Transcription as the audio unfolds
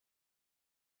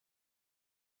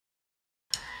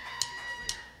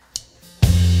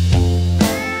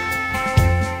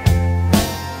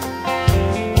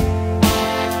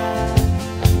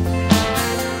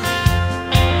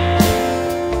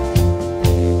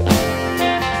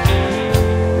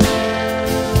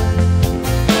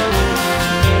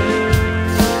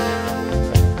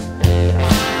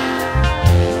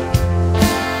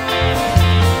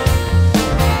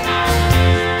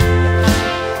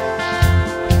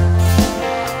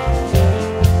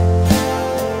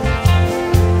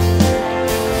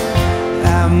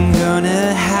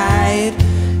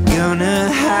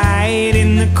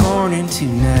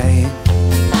tonight.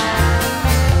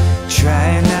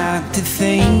 Try not to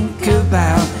think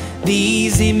about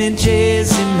these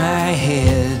images in my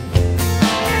head.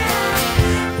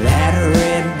 Let a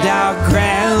red dog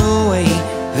growl away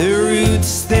the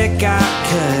roots that got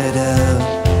cut up.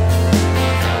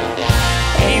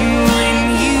 And when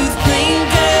you think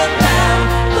about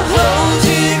the holes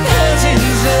your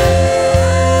cousins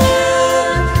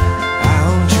up,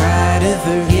 I'll try to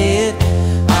forget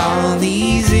all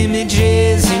these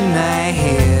images in my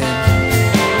head.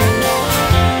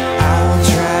 I'll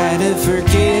try to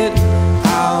forget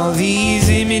all these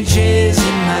images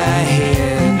in my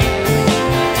head.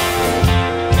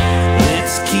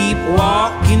 Let's keep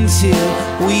walking till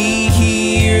we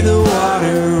hear the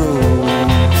water roll.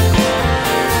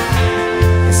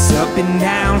 It's up and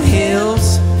down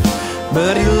hills,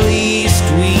 but at least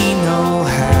we know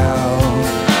how.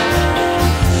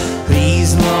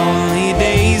 These lonely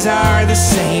days are the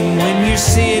same when you're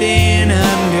sitting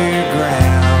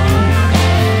underground.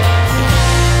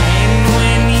 And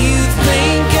when you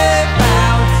think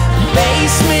about the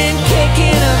basement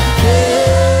kicking up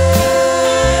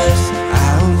dust,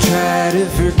 I'll try to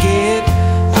forget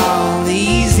all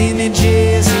these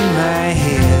images in my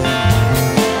head.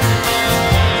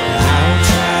 I'll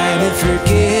try to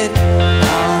forget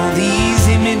all these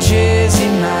images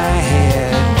in my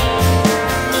head.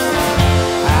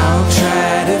 I'll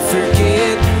try to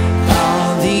forget all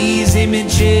these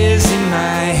images in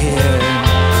my head.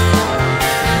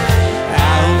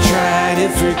 I'll try to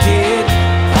forget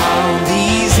all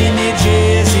these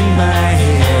images in my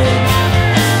head.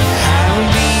 How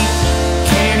deep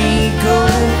can he go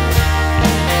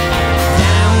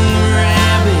down the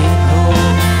rabbit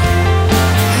hole?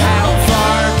 How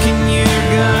far can your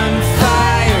gun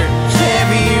fire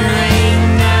heavy rain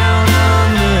down on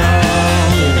the hall?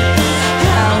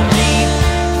 How deep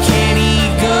can he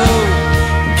go?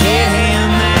 Get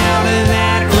him out of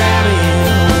that rabbit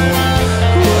hole.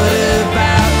 What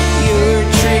about your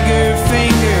trigger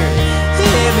finger?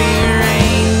 Heavy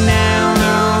rain down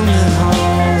on the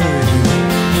hall.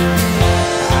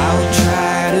 I'll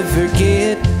try to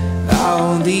forget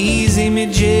all these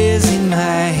images in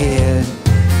my head.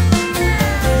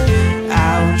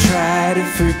 I'll try to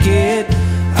forget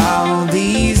all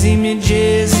these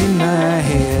images in my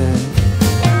head.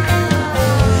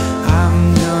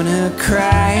 I'm gonna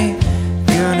cry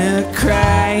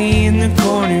in the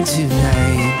corner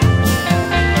tonight.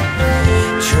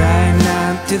 Try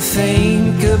not to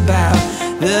think about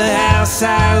the house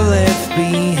I left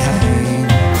behind.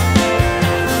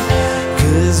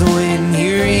 'Cause when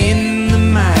you're in the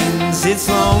mines, it's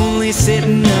lonely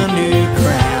sitting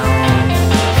underground.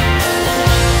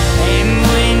 And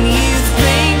when you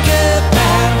think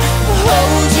about the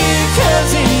holes your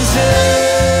cousins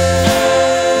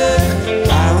up,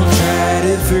 I'll try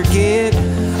to forget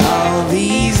all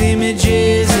these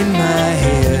images in my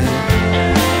head.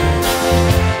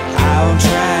 I'll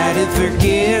try to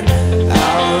forget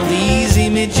all these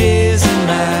images in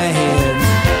my head.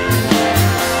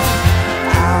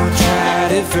 I'll try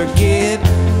to forget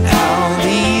all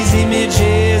these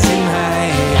images in my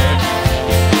head.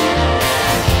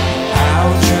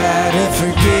 I'll try to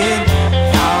forget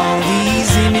all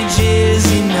these images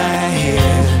in my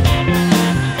head.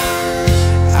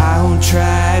 I'll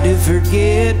try to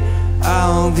forget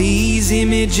all these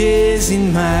images in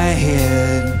my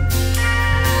head.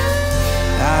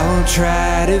 I'll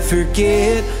try to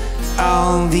forget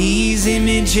all these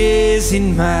images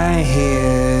in my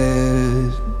head.